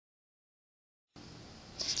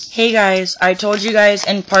Hey guys, I told you guys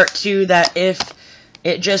in part 2 that if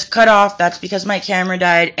it just cut off, that's because my camera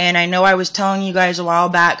died, and I know I was telling you guys a while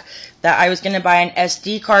back that I was going to buy an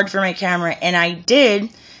SD card for my camera, and I did,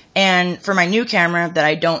 and for my new camera that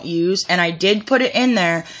I don't use, and I did put it in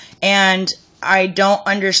there, and I don't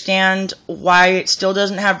understand why it still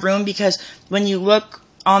doesn't have room, because when you look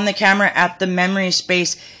on the camera at the memory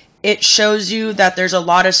space, it shows you that there's a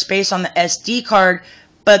lot of space on the SD card,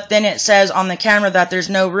 but then it says on the camera that there's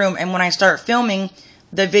no room, and when I start filming,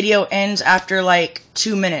 the video ends after like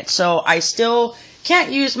 2 minutes. So I still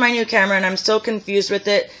can't use my new camera, and I'm still confused with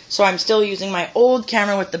it, so I'm still using my old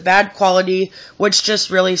camera with the bad quality, which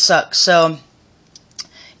just really sucks. So,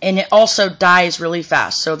 and it also dies really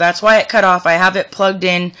fast, so that's why it cut off. I have it plugged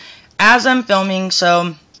in as I'm filming,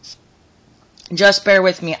 so just bear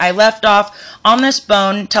with me. I left off on this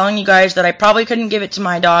bone telling you guys that I probably couldn't give it to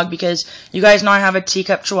my dog because you guys know I have a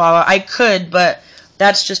teacup chihuahua. I could, but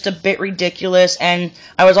that's just a bit ridiculous. And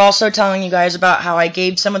I was also telling you guys about how I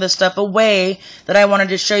gave some of the stuff away that I wanted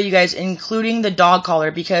to show you guys, including the dog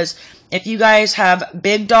collar, because if you guys have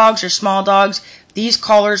big dogs or small dogs, these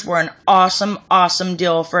collars were an awesome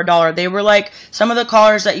deal for $1. They were like some of the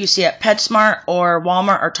collars that you see at PetSmart or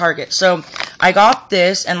Walmart or Target. So I got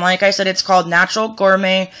this, and like I said, it's called Natural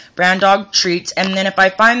Gourmet Brand Dog Treats. And then if I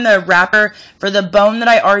find the wrapper for the bone that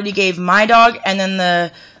I already gave my dog, and then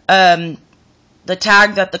the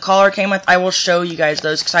tag that the collar came with, I will show you guys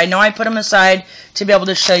those, because I know I put them aside to be able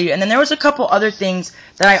to show you. And then there was a couple other things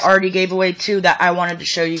that I already gave away too that I wanted to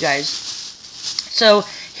show you guys. So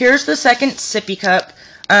here's the second sippy cup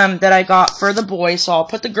that I got for the boy. So I'll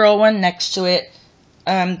put the girl one next to it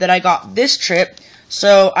that I got this trip.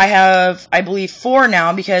 So I have, I believe, 4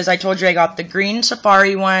 now, because I told you I got the green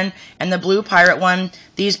safari one and the blue pirate one.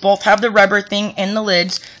 These both have the rubber thing in the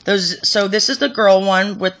lids. So this is the girl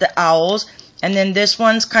one with the owls. And then this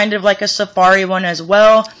one's kind of like a safari one as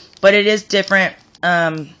well, but it is different.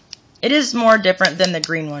 It is more different than the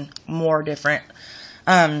green one. More different.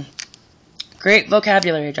 Great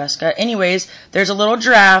vocabulary, Jessica. Anyways, there's a little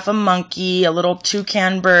giraffe, a monkey, a little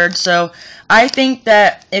toucan bird. So I think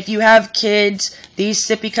that if you have kids, these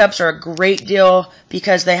sippy cups are a great deal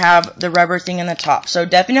because they have the rubber thing in the top. So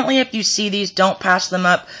definitely, if you see these, don't pass them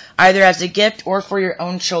up either as a gift or for your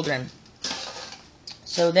own children.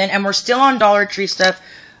 So then, and we're still on Dollartree stuff,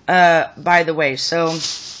 by the way. So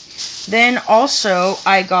then also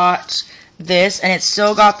I got this, and it's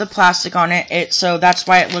still got the plastic on it. So that's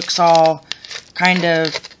why it looks all kind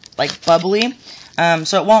of like bubbly.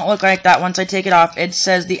 So it won't look like that once I take it off. It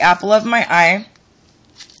says the apple of my eye.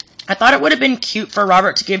 I thought it would have been cute for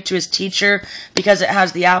Robert to give to his teacher because it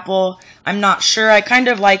has the apple. I'm not sure. I kind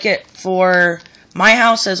of like it for my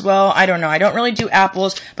house as well. I don't know. I don't really do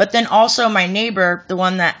apples. But then also my neighbor, the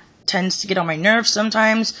one that tends to get on my nerves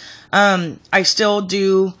sometimes, I still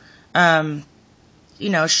do, you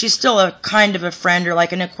know, she's still a kind of a friend or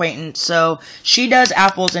like an acquaintance. So she does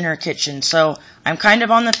apples in her kitchen. So I'm kind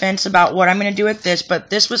of on the fence about what I'm going to do with this. But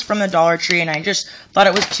this was from the Dollar Tree, and I just thought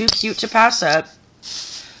it was too cute to pass up.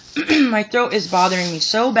 My throat is bothering me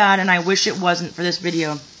so bad, and I wish it wasn't for this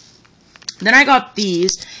video. Then I got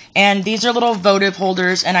these, and these are little votive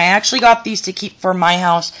holders, and I actually got these to keep for my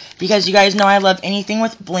house because you guys know I love anything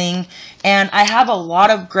with bling, and I have a lot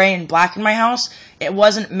of gray and black in my house. It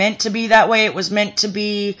wasn't meant to be that way. It was meant to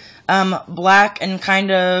be black and kind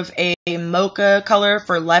of a mocha color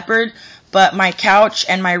for leopard, but my couch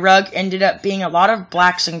and my rug ended up being a lot of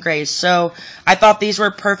blacks and grays. So I thought these were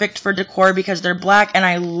perfect for decor because they're black, and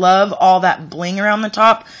I love all that bling around the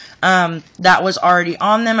top. That was already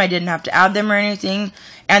on them. I didn't have to add them or anything.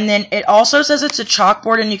 And then it also says it's a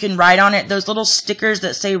chalkboard and you can write on it. Those little stickers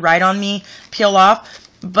that say "Write on Me" peel off.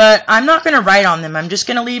 But I'm not going to write on them. I'm just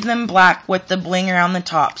going to leave them black with the bling around the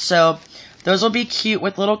top. So those will be cute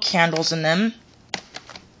with little candles in them.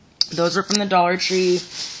 Those are from the Dollar Tree.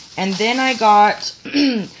 And then I got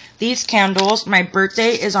these candles. My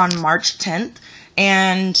birthday is on March 10th.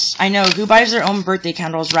 And I know who buys their own birthday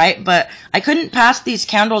candles, right? But I couldn't pass these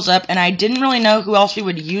candles up, and I didn't really know who else we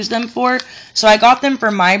would use them for. So I got them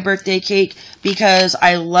for my birthday cake because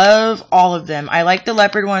I love all of them. I like the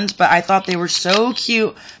leopard ones, but I thought they were so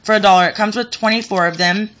cute for $1. It comes with 24 of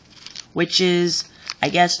them, which is, I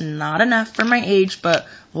guess, not enough for my age, but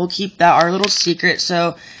we'll keep that our little secret.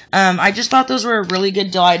 So I just thought those were a really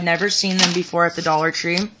good deal. I'd never seen them before at the Dollar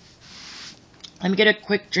Tree. Let me get a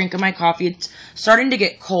quick drink of my coffee. It's starting to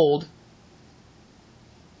get cold.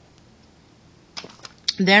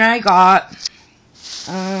 Then I got,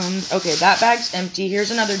 okay, that bag's empty. Here's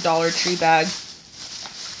another Dollar Tree bag.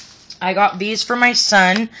 I got these for my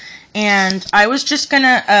son, and I was just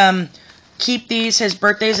gonna keep these. His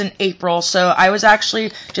birthday's in April, so I was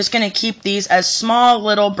actually just going to keep these as small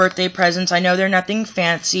little birthday presents. I know they're nothing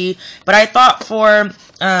fancy, but I thought for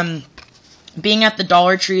being at the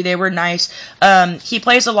Dollar Tree, they were nice. He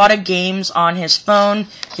plays a lot of games on his phone.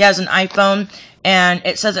 He has an iPhone, and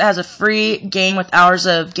it says it has a free game with hours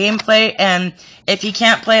of gameplay, and if he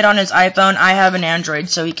can't play it on his iPhone, I have an Android,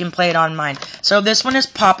 so he can play it on mine. So this one is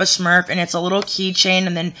Papa Smurf, and it's a little keychain,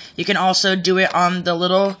 and then you can also do it on the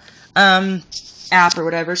little app or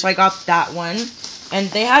whatever. So I got that one, and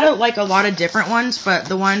they had a lot of different ones, but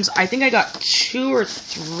the ones, I think I got 2 or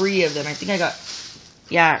 3 of them. I think I got,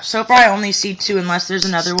 yeah, so far I only see 2 unless there's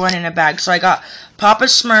another one in a bag. So I got Papa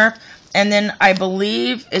Smurf, and then I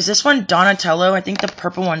believe, is this one Donatello? I think the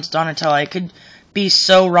purple one's Donatello. I could be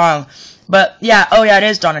so wrong. But, yeah, oh yeah, it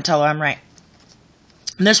is Donatello. I'm right.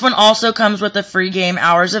 And this one also comes with a free game,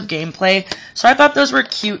 hours of gameplay. So I thought those were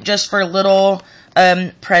cute just for little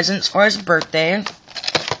presents for his birthday.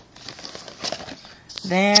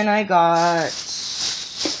 Then I got,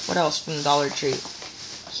 what else from the Dollar Tree?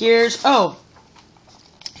 Here's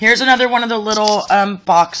another one of the little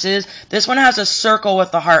boxes. This one has a circle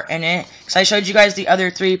with a heart in it, because I showed you guys the other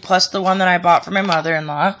 3, plus the one that I bought for my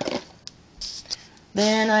mother-in-law.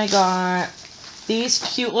 Then I got these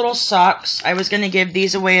cute little socks. I was going to give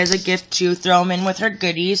these away as a gift to throw them in with her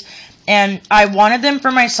goodies. And I wanted them for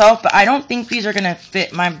myself, but I don't think these are going to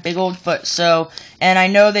fit my big old foot. And I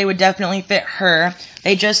know they would definitely fit her.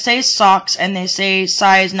 They just say socks, and they say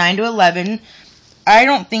size 9 to 11. I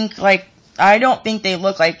don't think they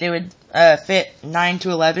look like they would fit 9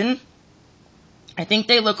 to 11. I think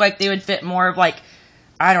they look like they would fit more of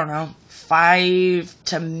I don't know, 5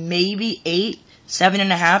 to maybe 8,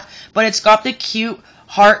 7.5. But it's got the cute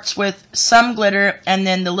hearts with some glitter, and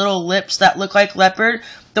then the little lips that look like leopard.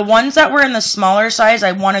 The ones that were in the smaller size,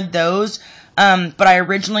 I wanted those. But I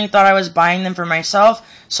originally thought I was buying them for myself,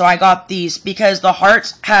 so I got these because the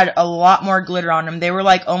hearts had a lot more glitter on them. They were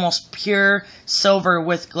almost pure silver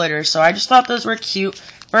with glitter, so I just thought those were cute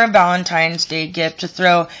for a Valentine's Day gift to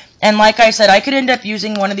throw. And like I said, I could end up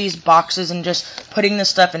using one of these boxes and just putting the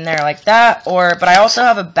stuff in there like that, but I also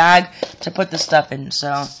have a bag to put the stuff in,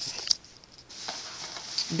 so.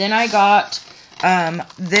 Then I got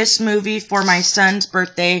this movie for my son's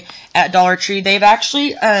birthday at Dollar Tree. They've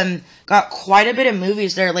actually got quite a bit of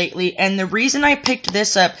movies there lately, and the reason I picked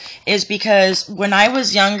this up is because when I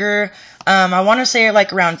was younger, I want to say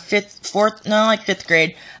around 5th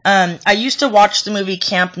grade, I used to watch the movie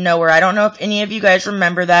Camp Nowhere. I don't know if any of you guys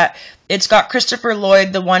remember that. It's got Christopher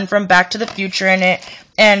Lloyd, the one from Back to the Future, in it,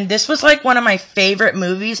 and this was one of my favorite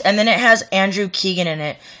movies, and then it has Andrew Keegan in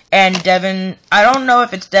it, and Devin, I don't know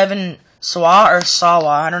if it's Devin Sawa or Sawa,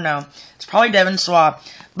 I don't know. It's probably Devin Sawa,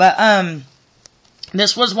 but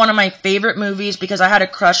this was one of my favorite movies because I had a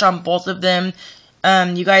crush on both of them.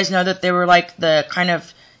 You guys know that they were the kind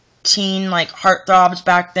of teen heartthrobs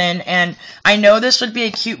back then, and I know this would be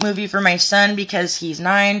a cute movie for my son because he's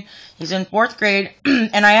 9, he's in 4th grade,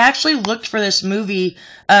 and I actually looked for this movie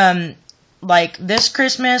this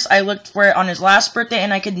Christmas. I looked for it on his last birthday,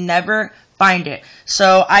 and I could never find it.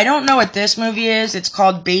 So I don't know what this movie is. It's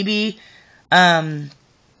called Baby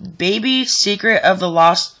Secret of the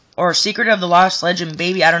Lost Legend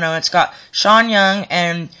Baby. I don't know. It's got Sean Young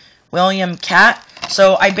and William Catt.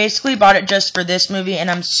 So I basically bought it just for this movie, and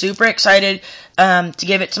I'm super excited to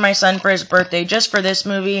give it to my son for his birthday just for this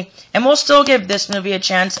movie. And we'll still give this movie a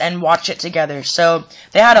chance and watch it together. So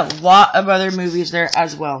they had a lot of other movies there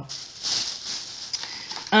as well.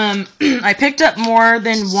 I picked up more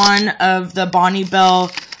than one of the Bonnie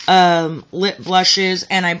Bell lip blushes,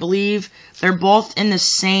 and I believe they're both in the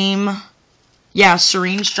same,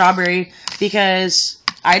 Serene Strawberry, because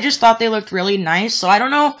I just thought they looked really nice. So I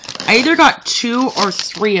don't know, I either got 2 or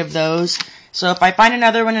 3 of those. So if I find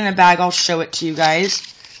another one in a bag, I'll show it to you guys.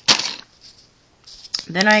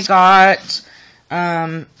 Then I got,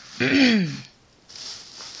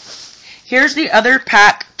 here's the other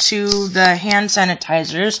pack to the hand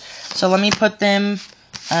sanitizers. So let me put them,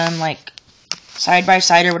 side by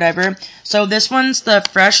side or whatever. So this one's the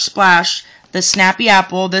Fresh Splash, the Snappy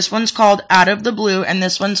Apple. This one's called Out of the Blue, and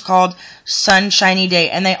this one's called Sunshiny Day.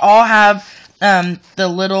 And they all have the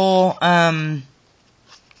little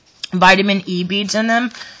vitamin E beads in them.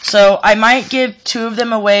 So I might give 2 of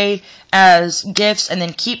them away as gifts and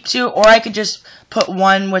then keep 2, or I could just put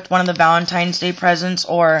one with one of the Valentine's Day presents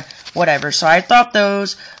or whatever. So I thought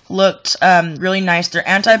those looked really nice. They're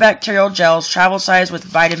antibacterial gels, travel size with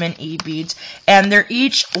vitamin E beads, and they're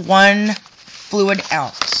each 1 fluid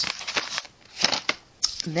ounce.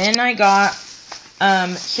 Then I got,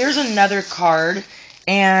 here's another card,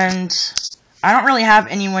 and I don't really have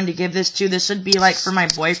anyone to give this to. This would be like for my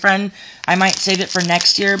boyfriend. I might save it for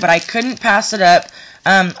next year, but I couldn't pass it up.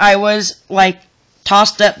 I was like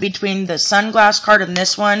tossed up between the sunglass card and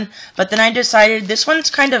this one, but then I decided this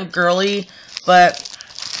one's kind of girly, but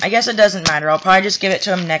I guess it doesn't matter. I'll probably just give it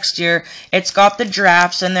to him next year. It's got the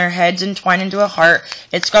giraffes and their heads entwined into a heart.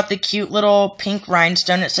 It's got the cute little pink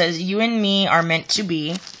rhinestone. It says, "You and me are meant to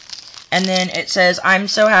be." And then it says, "I'm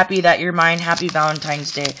so happy that you're mine. Happy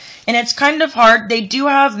Valentine's Day." And it's kind of hard. They do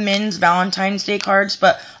have men's Valentine's Day cards,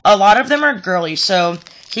 but a lot of them are girly. So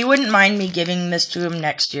he wouldn't mind me giving this to him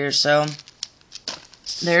next year. So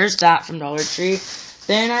there's that from Dollar Tree.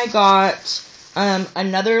 Then I got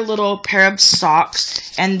another little pair of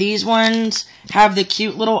socks, and these ones have the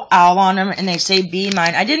cute little owl on them, and they say "Be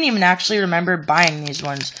mine." I didn't even actually remember buying these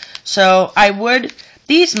ones, so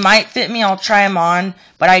these might fit me. I'll try them on,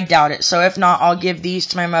 but I doubt it. So if not, I'll give these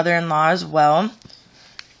to my mother-in-law as well,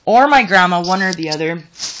 or my grandma, one or the other.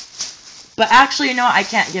 But actually, you know what? I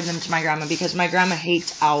can't give them to my grandma because my grandma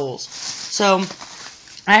hates owls. So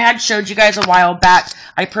I had showed you guys a while back,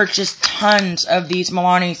 I purchased tons of these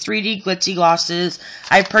Milani 3D glitzy glosses.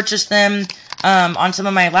 I purchased them on some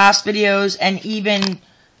of my last videos, and even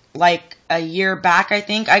like a year back, I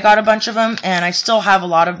think, I got a bunch of them, and I still have a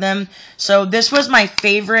lot of them. So this was my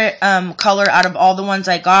favorite color out of all the ones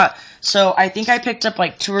I got. So I think I picked up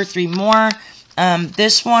like 2 or 3 more.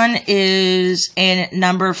 This one is in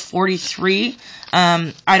number 43.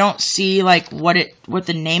 I don't see like what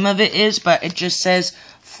the name of it is, but it just says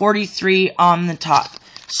 43 on the top.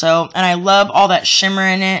 So, and I love all that shimmer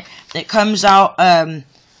in it. It comes out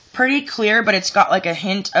pretty clear, but it's got like a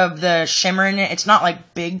hint of the shimmer in it. It's not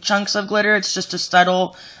like big chunks of glitter. It's just a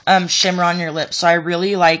subtle shimmer on your lips. So I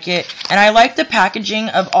really like it. And I like the packaging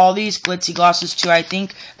of all these glitzy glosses too. I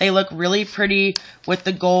think they look really pretty with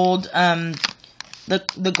the gold,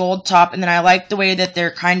 the gold top. And then I like the way that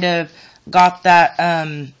they're kind of got that,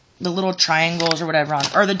 the little triangles or whatever on,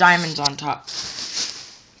 or the diamonds on top.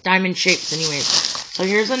 Diamond shapes anyways. So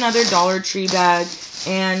here's another Dollar Tree bag,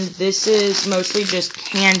 and this is mostly just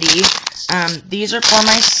candy. These are for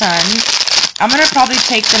my son. I'm going to probably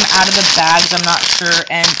take them out of the bags, I'm not sure,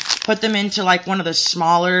 and put them into like one of the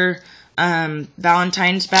smaller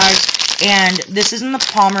Valentine's bags. And this is in the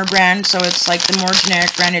Palmer brand, so it's like the more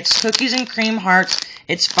generic brand. It's cookies and cream hearts.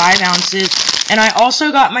 It's 5 ounces. And I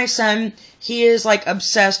also got my son, he is like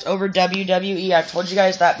obsessed over WWE. I've told you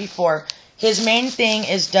guys that before. His main thing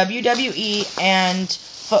is WWE and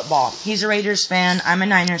football. He's a Raiders fan. I'm a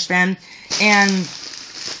Niners fan. And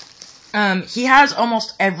he has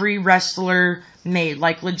almost every wrestler made.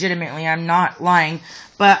 Like, legitimately. I'm not lying.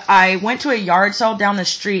 But I went to a yard sale down the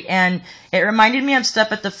street, and it reminded me of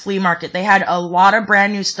stuff at the flea market. They had a lot of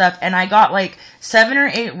brand new stuff, and I got like 7 or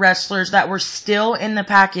 8 wrestlers that were still in the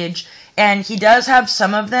package. And he does have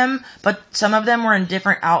some of them, but some of them were in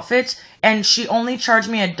different outfits. And she only charged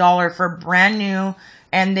me $1 for brand new,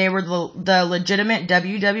 and they were the legitimate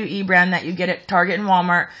WWE brand that you get at Target and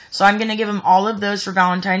Walmart. So I'm going to give him all of those for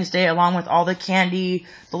Valentine's Day, along with all the candy,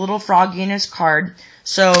 the little froggy in his card.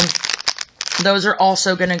 So those are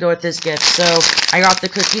also going to go with this gift. So I got the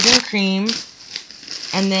cookies and cream,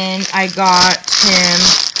 and then I got him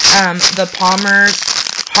the Palmer's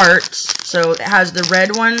hearts. So it has the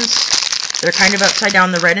red ones. They're kind of upside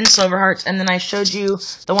down, the red and silver hearts. And then I showed you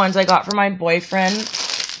the ones I got for my boyfriend.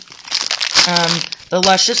 The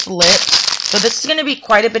Luscious Lips. So this is going to be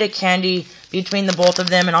quite a bit of candy between the both of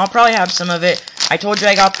them. And I'll probably have some of it. I told you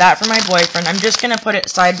I got that for my boyfriend. I'm just going to put it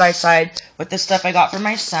side by side with the stuff I got for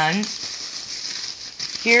my son.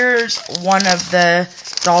 Here's one of the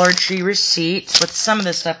Dollar Tree receipts with some of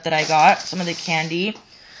the stuff that I got. Some of the candy.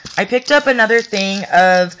 I picked up another thing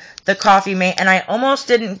of the Coffee Mate, and I almost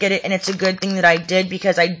didn't get it, and it's a good thing that I did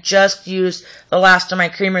because I just used the last of my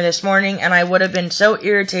creamer this morning, and I would have been so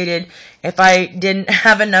irritated if I didn't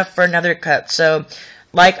have enough for another cup. So,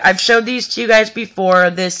 like, I've showed these to you guys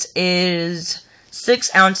before. This is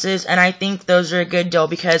 6 ounces, and I think those are a good deal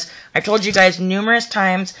because I've told you guys numerous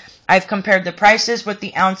times I've compared the prices with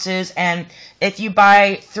the ounces, and if you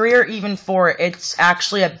buy 3 or even 4, it's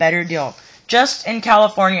actually a better deal. Just in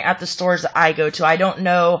California at the stores that I go to. I don't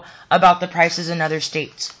know about the prices in other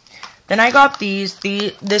states. Then I got these.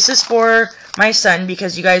 This is for my son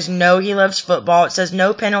because you guys know he loves football. It says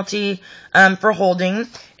no penalty for holding.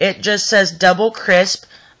 It just says double crisp.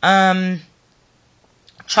 Chocolatey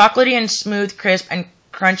and smooth crisp and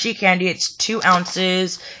crunchy candy. It's 2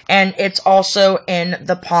 ounces. And it's also in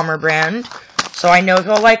the Palmer brand. So I know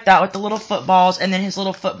he'll like that with the little footballs and then his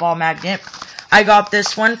little football magnet. I got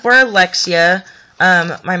this one for Alexia,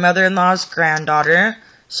 my mother-in-law's granddaughter.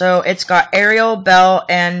 So it's got Ariel, Belle,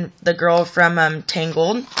 and the girl from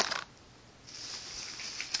Tangled.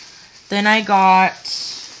 Then I got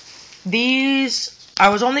these. I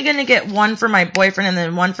was only going to get one for my boyfriend and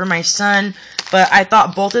then one for my son, but I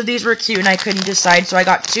thought both of these were cute and I couldn't decide, so I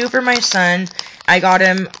got two for my son. I got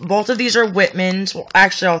him, both of these are Whitmans, well,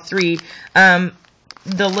 actually all three. The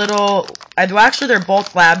little, well, actually they're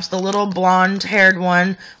both labs, the little blonde-haired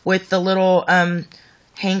one with the little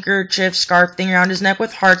handkerchief scarf thing around his neck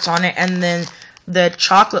with hearts on it, and then the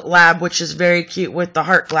chocolate lab, which is very cute with the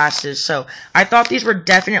heart glasses. So I thought these were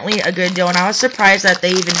definitely a good deal, and I was surprised that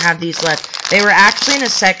they even had these left. They were actually in a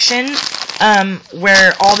section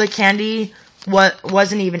where all the candy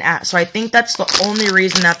wasn't even at. So I think that's the only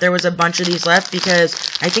reason that there was a bunch of these left, because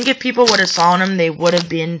I think if people would have saw them, they would have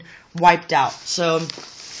been wiped out. So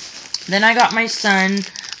then I got my son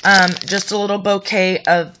just a little bouquet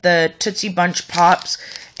of the Tootsie Bunch Pops,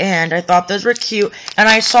 and I thought those were cute. And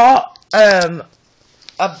I saw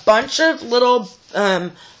a bunch of little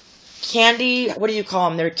candy, what do you call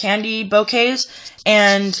them? They're candy bouquets,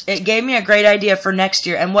 and it gave me a great idea for next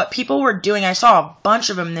year. And what people were doing, I saw a bunch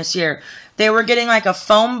of them this year. They were getting like a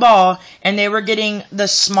foam ball, and they were getting the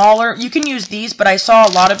smaller, you can use these, but I saw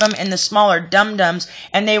a lot of them in the smaller dum-dums,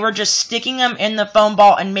 and they were just sticking them in the foam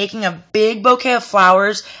ball and making a big bouquet of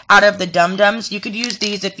flowers out of the dum-dums. You could use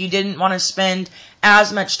these if you didn't want to spend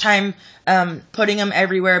as much time putting them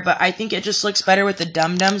everywhere, but I think it just looks better with the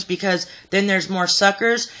dum-dums, because then there's more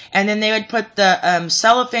suckers, and then they would put the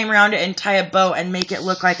cellophane around it and tie a bow and make it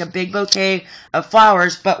look like a big bouquet of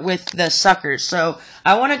flowers, but with the suckers. So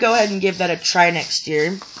I want to go ahead and give that a try next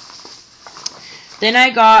year. Then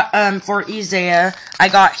I got, for Isaiah, I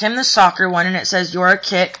got him the soccer one, and it says, "You're a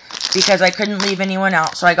kick," because I couldn't leave anyone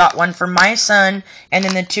out. So I got one for my son, and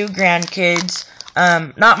then the two grandkids.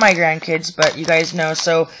 Not my grandkids, but you guys know.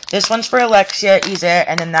 So this one's for Alexia, Isaiah,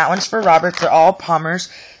 and then that one's for Robert. They're all Palmers.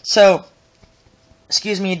 So,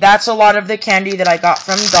 excuse me, that's a lot of the candy that I got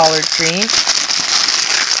from Dollar Tree.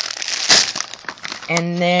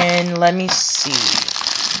 And then, let me see.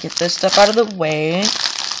 Get this stuff out of the way.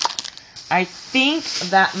 I think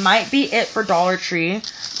that might be it for Dollar Tree.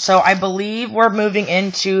 So I believe we're moving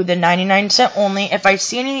into the 99-cent only. If I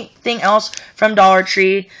see anything else from Dollar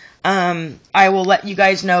Tree, I will let you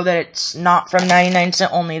guys know that it's not from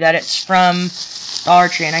 99-cent only, that it's from Dollar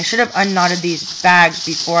Tree. And I should have unknotted these bags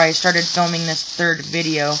before I started filming this third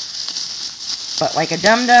video. But like a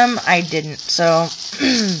dum-dum, I didn't. So,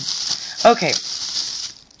 okay.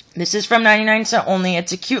 This is from 99-cent only.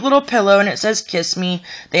 It's a cute little pillow, and it says "Kiss Me."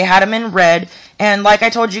 They had them in red. And like I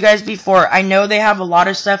told you guys before, I know they have a lot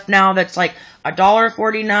of stuff now that's like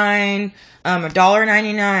 $1.49,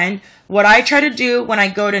 $1.99. What I try to do when I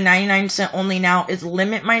go to 99-cent only now is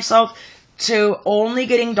limit myself to only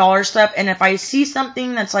getting dollar stuff. And if I see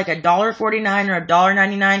something that's like $1.49 or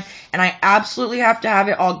 $1.99 and I absolutely have to have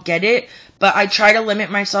it, I'll get it. But I try to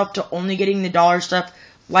limit myself to only getting the dollar stuff,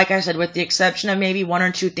 like I said, with the exception of maybe one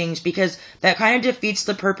or two things, because that kind of defeats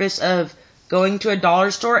the purpose of going to a dollar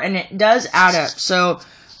store, and it does add up. So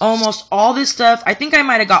almost all this stuff, I think I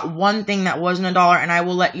might have got one thing that wasn't $1, and I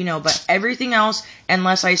will let you know, but everything else,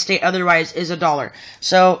 unless I state otherwise, is $1.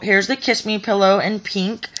 So here's the Kiss Me pillow in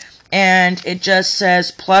pink, and it just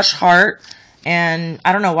says plush heart, and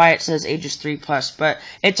I don't know why it says ages 3+, but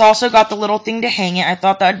it's also got the little thing to hang it. I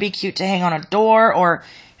thought that would be cute to hang on a door, or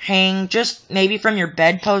hang just maybe from your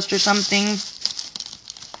bedpost or something.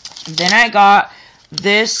 Then I got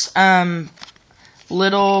this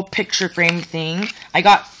little picture frame thing. I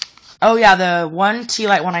got, oh yeah, the one tea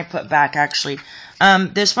light one I put back, actually.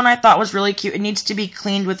 This one I thought was really cute. It needs to be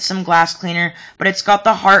cleaned with some glass cleaner, but it's got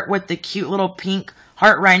the heart with the cute little pink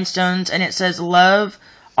heart rhinestones, and it says love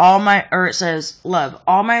all my, or it says love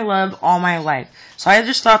all my love all my life. So I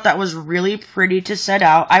just thought that was really pretty to set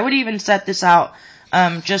out. I would even set this out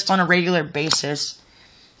just on a regular basis.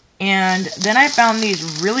 And then I found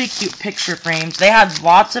these really cute picture frames. They had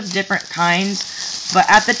lots of different kinds, but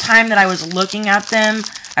at the time that I was looking at them,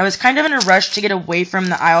 I was kind of in a rush to get away from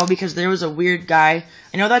the aisle because there was a weird guy.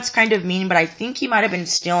 I know that's kind of mean, but I think he might have been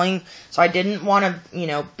stealing, so I didn't want to, you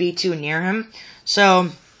know, be too near him. So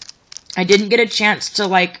I didn't get a chance to,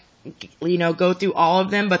 like, you know, go through all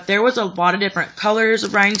of them, but there was a lot of different colors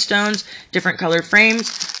of rhinestones, different color frames.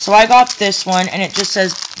 So I got this one, and it just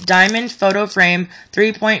says diamond photo frame,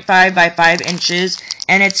 3.5 by 5 inches,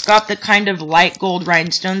 and it's got the kind of light gold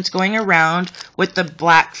rhinestones going around with the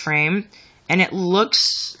black frame, and it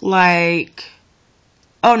looks like,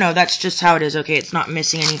 oh no, that's just how it is. Okay, it's not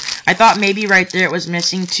missing any. I thought maybe right there it was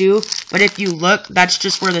missing too, but if you look, that's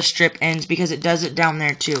just where the strip ends, because it does it down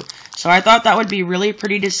there too. So I thought that would be really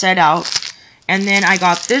pretty to set out. And then I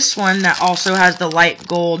got this one that also has the light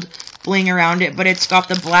gold bling around it, but it's got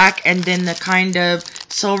the black and then the kind of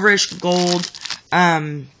silverish gold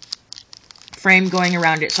frame going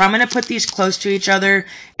around it. So I'm going to put these close to each other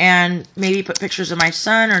and maybe put pictures of my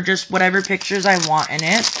son or just whatever pictures I want in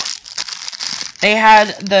it. They had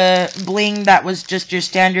the bling that was just your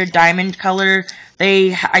standard diamond color.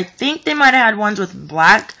 I think they might have had ones with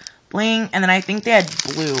black bling, and then I think they had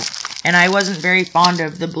blue. And I wasn't very fond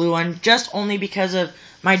of the blue one, just only because of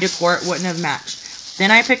my decor, it wouldn't have matched. Then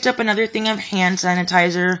I picked up another thing of hand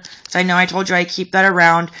sanitizer, so I know I told you I keep that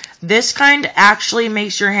around. This kind actually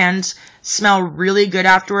makes your hands smell really good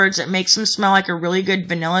afterwards. It makes them smell like a really good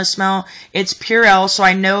vanilla smell. It's Purell, so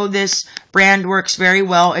I know this brand works very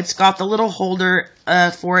well. It's got the little holder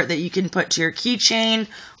for it that you can put to your keychain,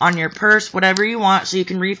 on your purse, whatever you want, so you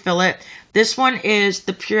can refill it. This one is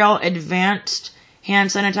the Purell Advanced Hand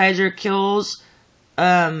Sanitizer.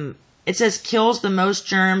 It says kills the most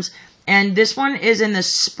germs. And this one is in the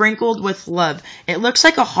Sprinkled with Love. It looks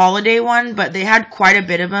like a holiday one, but they had quite a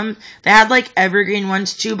bit of them. They had like evergreen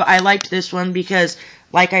ones too, but I liked this one because,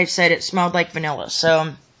 like I said, it smelled like vanilla.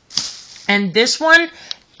 So, and this one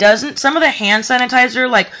doesn't, some of the hand sanitizer,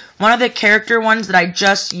 like one of the character ones that I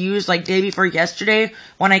just used like day before yesterday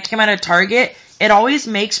when I came out of Target, it always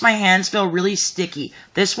makes my hands feel really sticky.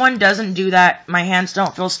 This one doesn't do that. My hands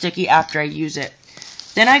don't feel sticky after I use it.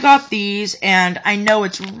 Then I got these, and I know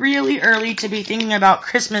it's really early to be thinking about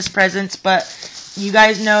Christmas presents, but you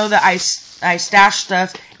guys know that I stash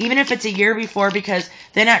stuff, even if it's a year before, because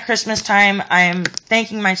then at Christmas time, I'm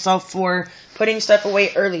thanking myself for putting stuff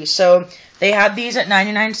away early. So they had these at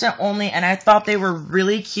 99¢ only, and I thought they were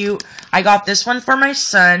really cute. I got this one for my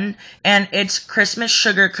son, and it's Christmas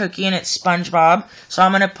sugar cookie, and it's SpongeBob. So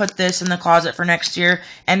I'm going to put this in the closet for next year.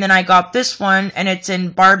 And then I got this one, and it's in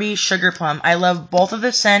Barbie Sugar Plum. I love both of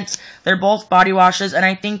the scents. They're both body washes, and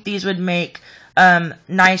I think these would make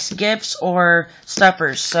nice gifts or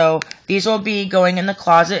stuffers. So these will be going in the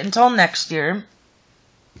closet until next year.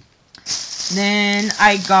 Then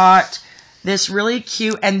I got this really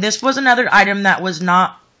cute, and this was another item that was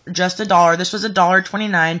not just $1. This was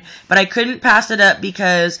 $1.29, but I couldn't pass it up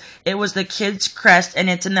because it was the Kids Crest, and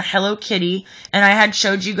it's in the Hello Kitty. And I had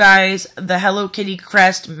showed you guys the Hello Kitty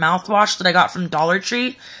Crest mouthwash that I got from Dollar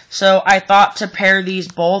Tree. So I thought to pair these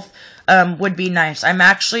both would be nice. I'm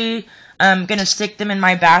actually going to stick them in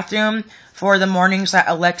my bathroom for the mornings that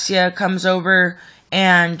Alexia comes over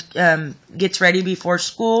and gets ready before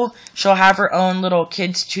school. She'll have her own little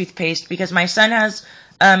kids toothpaste because my son has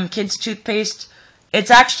kids toothpaste. It's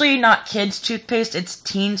actually not kids toothpaste, it's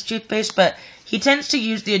teens toothpaste, but he tends to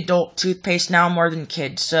use the adult toothpaste now more than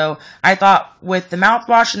kids. So I thought with the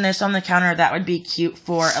mouthwash and this on the counter, that would be cute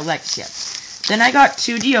for Alexia. Then I got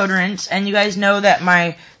 2 deodorants, and you guys know that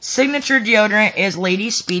my signature deodorant is Lady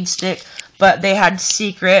Speed Stick, but they had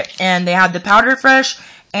Secret, and they had the Powder Fresh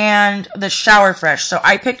and the Shower Fresh. So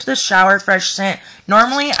I picked the Shower Fresh scent.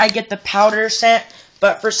 Normally I get the powder scent,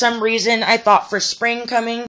 but for some reason I thought for spring coming,